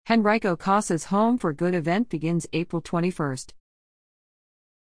Henrico CASA's Home for Good event begins April 21st.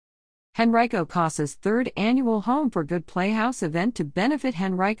 Henrico CASA's third annual Home for Good Playhouse event to benefit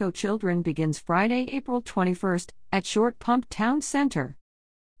Henrico children begins Friday, April 21st, at Short Pump Town Center.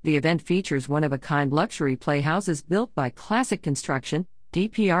 The event features one-of-a-kind luxury playhouses built by Classic Construction,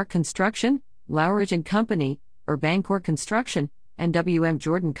 DPR Construction, Lowridge & Company, Urbancore Construction, and WM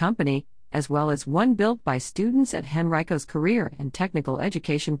Jordan Company, as well as one built by students at Henrico's Career and Technical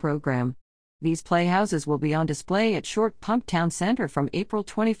Education Program. These playhouses will be on display at Short Pump Town Center from April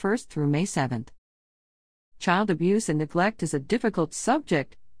 21st through May 7th. Child abuse and neglect is a difficult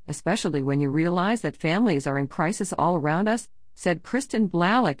subject, especially when you realize that families are in crisis all around us, said Kristen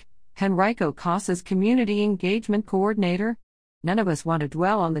Blalik, Henrico CASA's Community Engagement Coordinator. None of us want to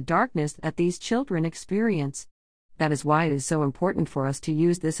dwell on the darkness that these children experience. That is why it is so important for us to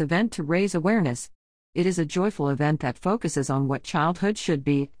use this event to raise awareness. It is a joyful event that focuses on what childhood should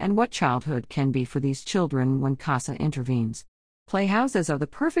be and what childhood can be for these children when CASA intervenes. Playhouses are the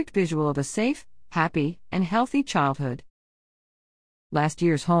perfect visual of a safe, happy, and healthy childhood. Last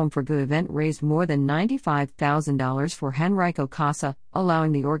year's Home for Good event raised more than $95,000 for Henrico CASA,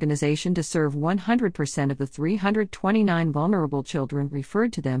 allowing the organization to serve 100% of the 329 vulnerable children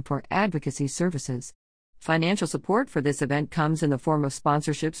referred to them for advocacy services. Financial support for this event comes in the form of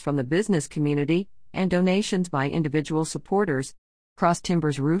sponsorships from the business community and donations by individual supporters. Cross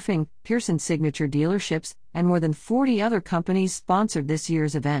Timbers Roofing, Pearson Signature Dealerships, and more than 40 other companies sponsored this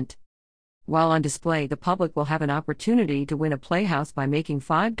year's event. While on display, the public will have an opportunity to win a playhouse by making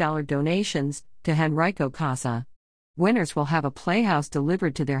 $5 donations to Henrico CASA. Winners will have a playhouse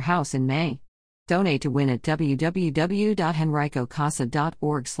delivered to their house in May. Donate to win at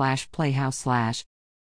www.henricocasa.org/playhouse/